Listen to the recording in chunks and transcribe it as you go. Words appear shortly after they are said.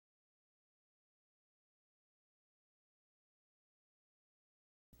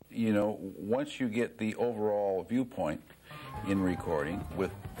you know, once you get the overall viewpoint in recording with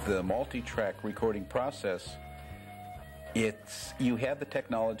the multi-track recording process, you have the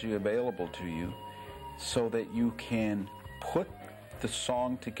technology available to you so that you can put the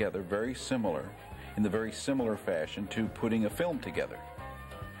song together in the very similar fashion to putting a film together.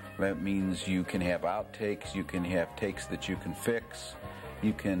 That means you can have outtakes, you can have takes that you can fix,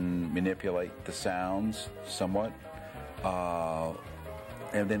 you can manipulate the sounds somewhat,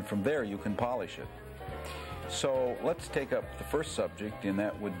 and then from there you can polish it. So let's take up the first subject, and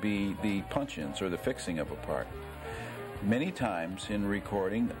that would be the punch-ins or the fixing of a part. Many times in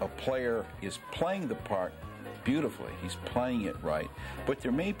recording, a player is playing the part beautifully. He's playing it right, but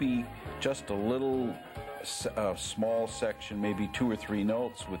there may be just a little small section, maybe 2 or 3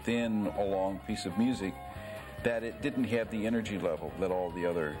 notes within a long piece of music that it didn't have the energy level that all the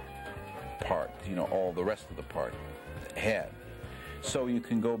other parts, you know, all the rest of the part had. So you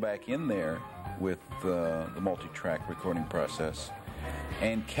can go back in there with the multi-track recording process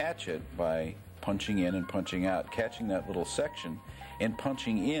and catch it by punching in and punching out, catching that little section and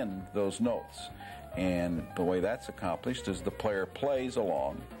punching in those notes. And the way that's accomplished is the player plays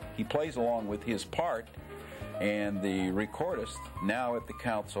along. He plays along with his part, and the recordist now at the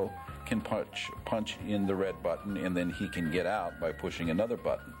console can punch in the red button, and then he can get out by pushing another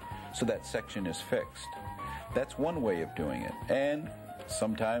button. So that section is fixed. That's one way of doing it. And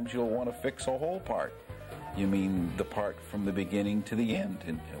sometimes you'll want to fix a whole part. You mean the part from the beginning to the end,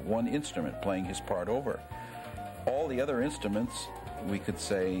 in one instrument playing his part over. All the other instruments, we could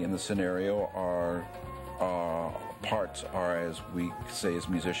say in the scenario, parts are, as we say as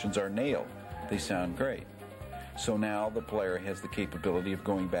musicians, are nailed. They sound great. So now the player has the capability of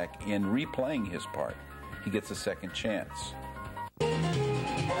going back and replaying his part. He gets a second chance.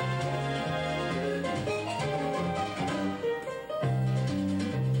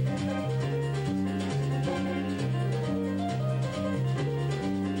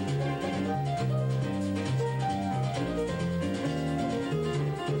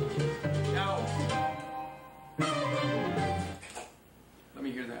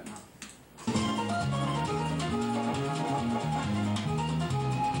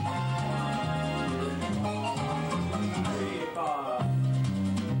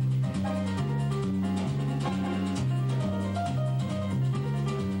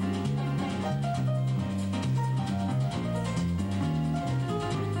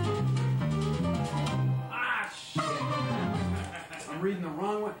 Reading the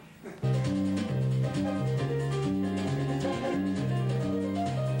wrong way.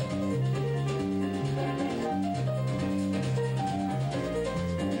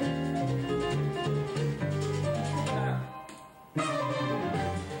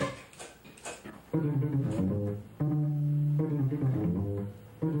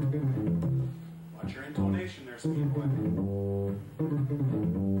 Watch your intonation there, Speedboy.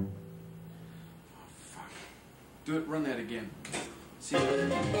 Oh, fuck. Do it, run that again. See,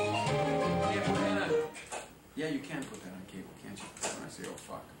 yeah, you can put that on cable, can't you? When I say, oh,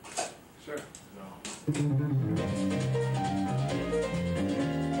 fuck. Sure. No.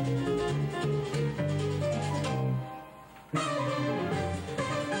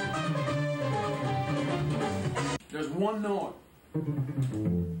 There's one note.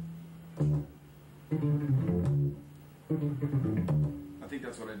 I think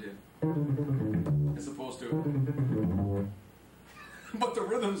that's what I did. As opposed to... But the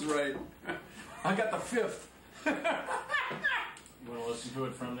rhythm's right. I got the 5th. You want to listen to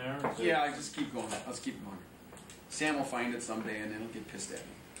it from there? Yeah, I just keep going. Let's keep going. Sam will find it someday and then he'll get pissed at me.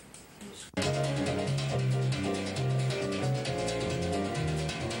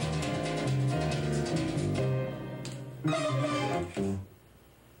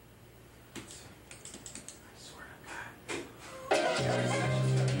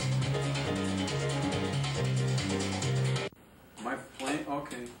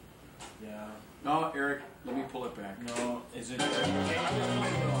 Okay. Yeah. No, Eric, let me pull it back. No, is it? I'm going to play a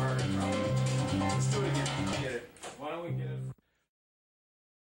little harder, probably. Let's do it again. Get it.